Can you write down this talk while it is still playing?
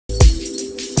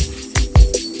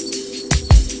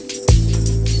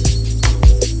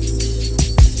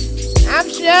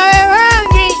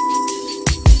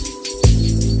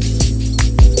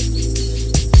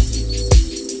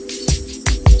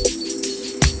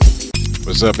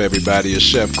What's up, everybody? It's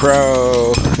Chef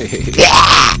Crow. Hey,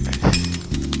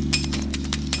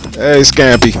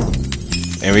 Scampy.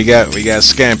 And we got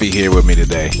Scampy here with me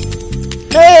today.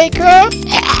 Hey, Crow.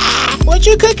 What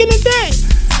you cooking today?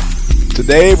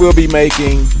 Today we'll be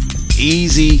making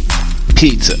easy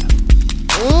pizza.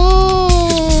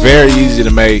 It's very easy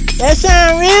to make. That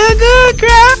sounds real good,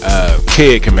 Crow. A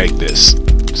kid can make this.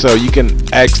 So you can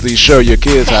actually show your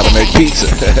kids how to make pizza.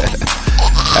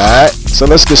 Alright, so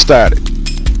let's get started.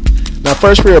 Now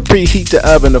first we'll preheat the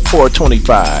oven to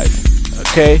 425.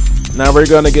 Okay, now we're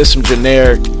going to get some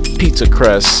generic pizza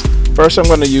crust. First I'm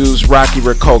going to use Rocky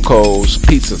Rococo's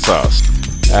pizza sauce.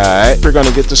 Alright, we're going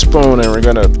to get the spoon and we're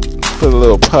going to put a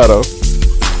little puddle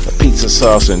of pizza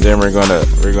sauce, and then we're gonna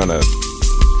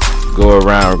go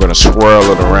around. We're gonna swirl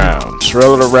it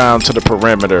around to the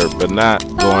perimeter, but not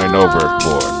going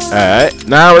overboard. Alright,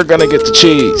 now we're gonna get the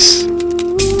cheese.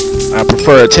 I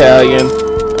prefer Italian.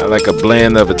 I like a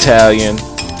blend of Italian,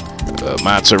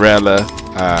 mozzarella.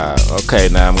 Okay,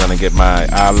 now I'm gonna get my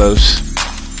olives,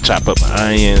 chop up my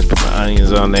onions, put my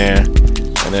onions on there,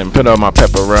 and then put on my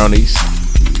pepperonis,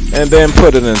 and then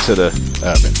put it into the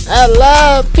oven. I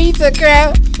love pizza,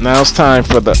 Crow. Now it's time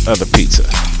for the other pizza.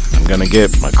 I'm gonna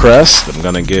get my crust. I'm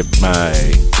gonna get my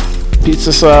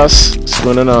pizza sauce,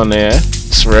 spoon it on there,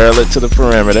 swirl it to the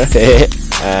perimeter.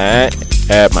 Alright,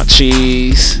 add my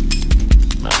cheese,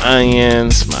 my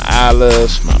onions, my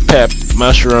olives, my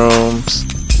mushrooms,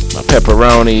 my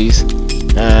pepperonis.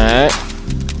 Alright,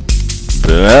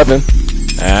 put it in the oven.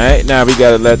 Alright, now we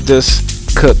gotta let this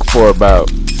cook for about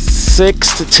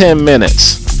 6 to 10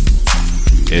 minutes.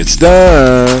 It's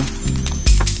done.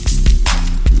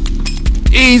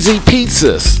 Easy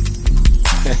pizzas.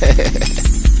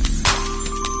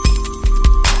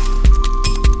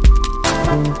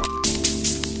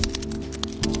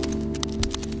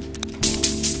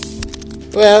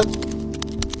 Well,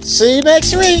 see you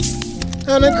next week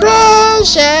on the Crow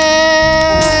Show.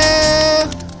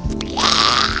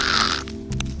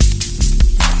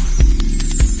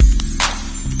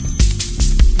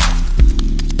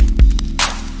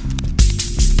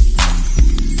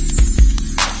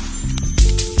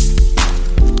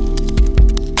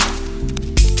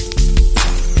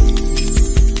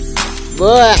 Boy,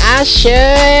 I sure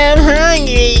am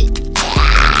hungry.